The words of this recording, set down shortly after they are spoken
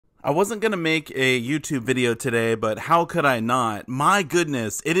I wasn't going to make a YouTube video today, but how could I not? My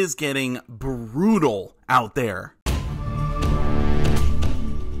goodness, it is getting brutal out there.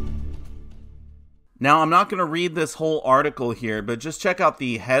 Now, I'm not going to read this whole article here, but just check out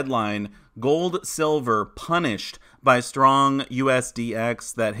the headline: Gold, silver punished by strong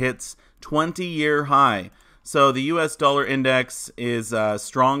USDX that hits 20-year high. So the US dollar index is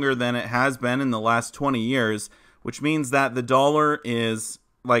stronger than it has been in the last 20 years, which means that the dollar is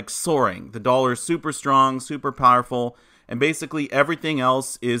like soaring. The dollar is super strong, super powerful, and basically everything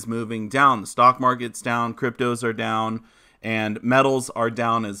else is moving down. The stock market's down, cryptos are down, and metals are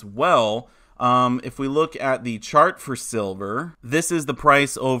down as well. If we look at the chart for silver, this is the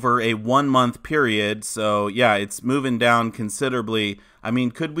price over a 1-month period. So yeah, it's moving down considerably. I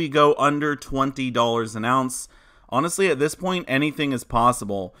mean, could we go under $20 an ounce? Honestly, at this point, anything is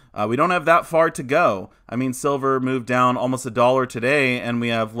possible. We don't have that far to go. I mean, silver moved down almost $1 today, and we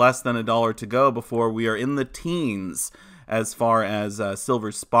have less than $1 to go before we are in the teens as far as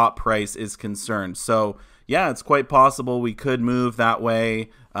silver spot price is concerned. So yeah, it's quite possible we could move that way.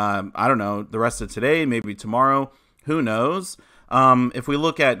 I don't know, the rest of today, maybe tomorrow, who knows? If we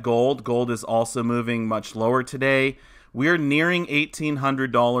look at gold, gold is also moving much lower today. We're nearing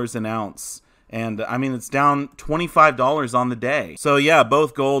 $1,800 an ounce. And I mean, it's down $25 on the day. So yeah,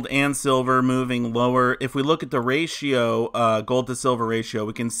 both gold and silver moving lower. If we look at the ratio, gold to silver ratio,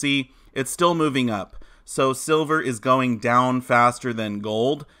 we can see it's still moving up. So silver is going down faster than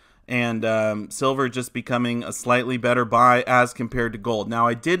gold, and silver just becoming a slightly better buy as compared to gold. Now,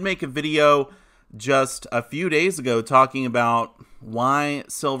 I did make a video just a few days ago talking about why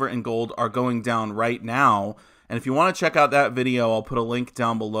silver and gold are going down right now. And if you want to check out that video, I'll put a link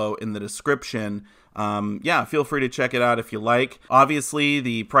down below in the description. Yeah, feel free to check it out if you like. Obviously,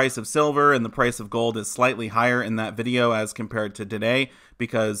 the price of silver and the price of gold is slightly higher in that video as compared to today,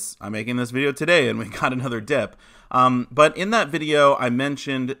 because I'm making this video today and we got another dip. But in that video, I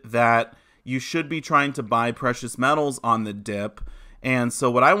mentioned that you should be trying to buy precious metals on the dip. And so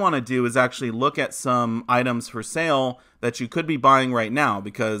what I want to do is actually look at some items for sale that you could be buying right now,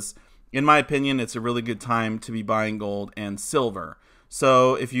 because in my opinion, it's a really good time to be buying gold and silver.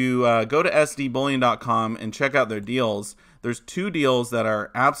 So if you go to sdbullion.com and check out their deals, there's 2 deals that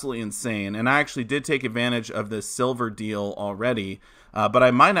are absolutely insane. And I actually did take advantage of this silver deal already, but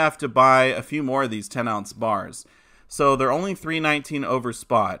I might have to buy a few more of these 10-ounce bars. So they're only $3.19 over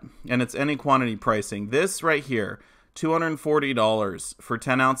spot, and it's any quantity pricing. This right here, $240 for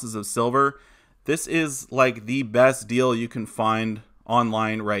 10 ounces of silver. This is like the best deal you can find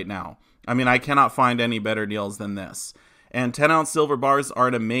online right now. I mean, I cannot find any better deals than this. And 10-ounce silver bars are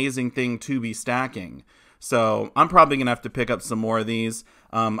an amazing thing to be stacking. So I'm probably going to have to pick up some more of these.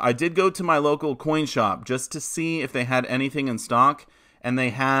 I did go to my local coin shop just to see if they had anything in stock, and they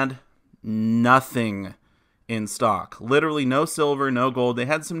had nothing in stock. Literally no silver, no gold. They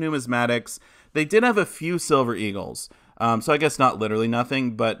had some numismatics. They did have a few silver eagles. So I guess not literally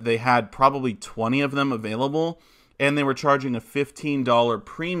nothing, but they had probably 20 of them available. And they were charging a $15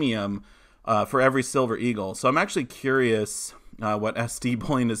 premium for every silver eagle. So I'm actually curious what SD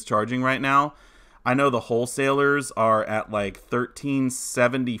Bullion is charging right now. I know the wholesalers are at like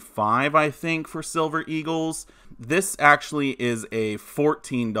 $13.75, I think, for silver eagles. This actually is a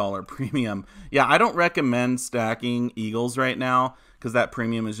 $14 premium. Yeah, I don't recommend stacking eagles right now, because that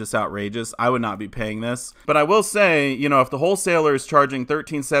premium is just outrageous. I would not be paying this. But I will say, you know, if the wholesaler is charging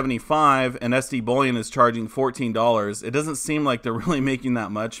 $13.75 and SD Bullion is charging $14, it doesn't seem like they're really making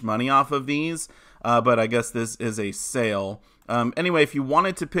that much money off of these. But I guess this is a sale. Anyway, if you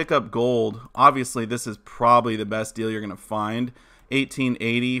wanted to pick up gold, obviously this is probably the best deal you're going to find.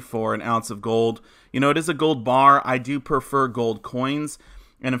 $18.80 for an ounce of gold. You know, it is a gold bar. I do prefer gold coins.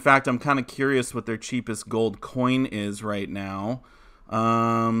 And in fact, I'm kind of curious what their cheapest gold coin is right now.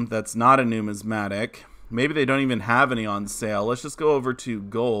 That's not a numismatic. Maybe they don't even have any on sale. Let's just go over to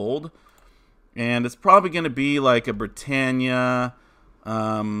gold. And it's probably going to be like a Britannia,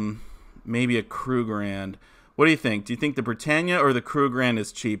 maybe a Krugerrand. What do you think? Do you think the Britannia or the Krugerrand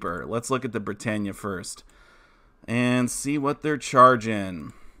is cheaper? Let's look at the Britannia first and see what they're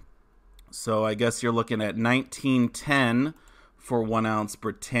charging. So I guess you're looking at $19.10 for 1 ounce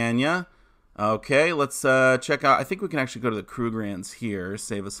Britannia. Okay, let's check out. I think we can actually go to the Krugerrands here,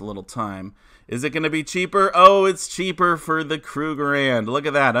 save us a little time. Is it going to be cheaper? Oh, it's cheaper for the Krugerrand. Look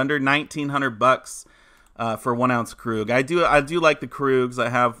at that, under 1,900 bucks for 1 ounce Krug. I do like the Krugs. I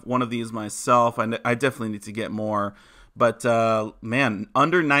have one of these myself. I definitely need to get more. But man,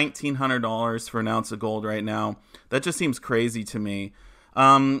 under $1,900 for an ounce of gold right now, that just seems crazy to me.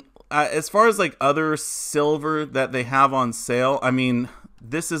 As far as like other silver that they have on sale, I mean,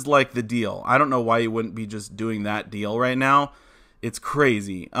 this is like the deal. I don't know why you wouldn't be just doing that deal right now. It's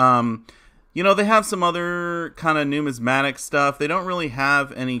crazy. You know, they have some other kind of numismatic stuff. They don't really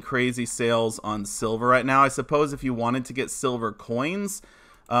have any crazy sales on silver right now. I suppose if you wanted to get silver coins,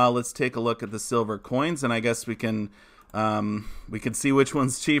 let's take a look at the silver coins, and I guess we can see which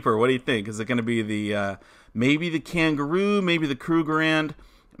one's cheaper. What do you think? Is it going to be the maybe the Kangaroo, maybe the Krugerrand,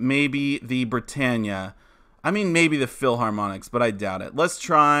 maybe the Britannia? I mean, maybe the Philharmonics, but I doubt it. Let's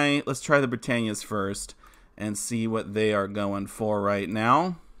try the Britannias first and see what they are going for right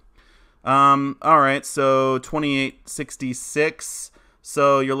now. All right, so 28.66.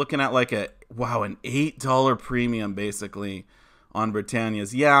 So you're looking at like an $8 premium basically on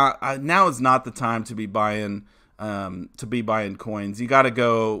Britannias. Yeah, now is not the time to be buying coins. You got to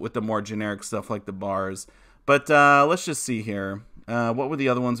go with the more generic stuff like the bars. But let's just see here. What were the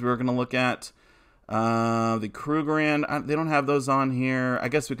other ones we were going to look at? The Krugerrand, they don't have those on here. I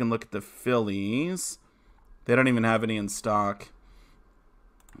guess we can look at the Phillies. They don't even have any in stock.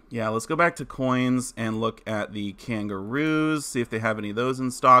 Yeah, let's go back to coins and look at the Kangaroos, see if they have any of those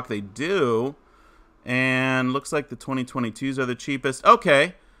in stock. They do. And looks like the 2022s are the cheapest.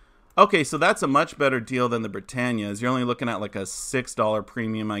 Okay, so that's a much better deal than the Britannias. You're only looking at like a $6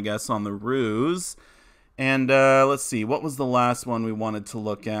 premium, I guess, on the Roos. And let's see, what was the last one we wanted to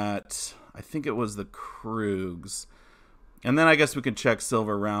look at? I think it was the Krugs. And then I guess we could check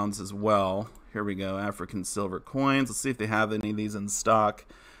silver rounds as well. Here we go, African silver coins. Let's see if they have any of these in stock.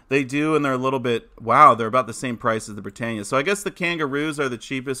 They do, and they're a little bit, wow, they're about the same price as the Britannia. So I guess the Kangaroos are the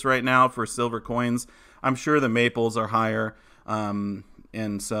cheapest right now for silver coins. I'm sure the Maples are higher. And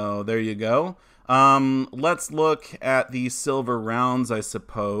so there you go. Let's look at the silver rounds, I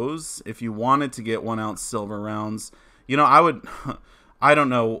suppose. If you wanted to get 1 ounce silver rounds, you know, I don't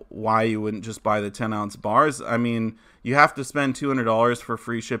know why you wouldn't just buy the 10 ounce bars. I mean, you have to spend $200 for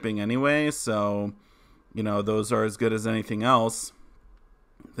free shipping anyway. So, you know, those are as good as anything else.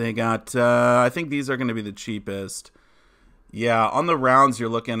 They got, I think these are going to be the cheapest. Yeah, on the rounds, you're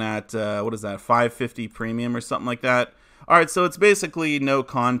looking at, what is that, $5.50 premium or something like that. All right, so it's basically no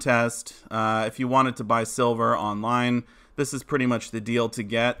contest. If you wanted to buy silver online, this is pretty much the deal to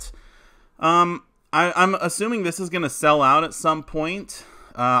get. I'm assuming this is going to sell out at some point.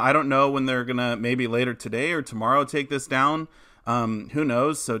 I don't know when they're going to, maybe later today or tomorrow, take this down. Who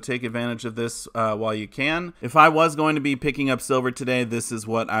knows? So take advantage of this while you can. If I was going to be picking up silver today, this is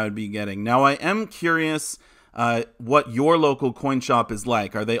what I would be getting. Now, I am curious what your local coin shop is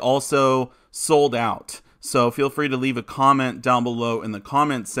like. Are they also sold out? So feel free to leave a comment down below in the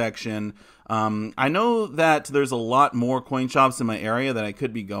comment section. I know that there's a lot more coin shops in my area that I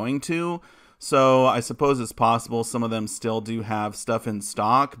could be going to. So I suppose it's possible some of them still do have stuff in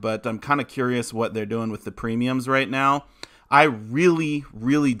stock, but I'm kind of curious what they're doing with the premiums right now. I really,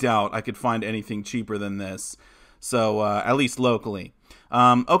 really doubt I could find anything cheaper than this. So, at least locally.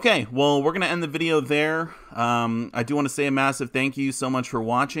 Okay, well, we're going to end the video there. I do want to say a massive thank you so much for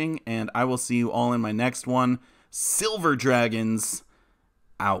watching, and I will see you all in my next one. Silver Dragons,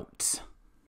 out.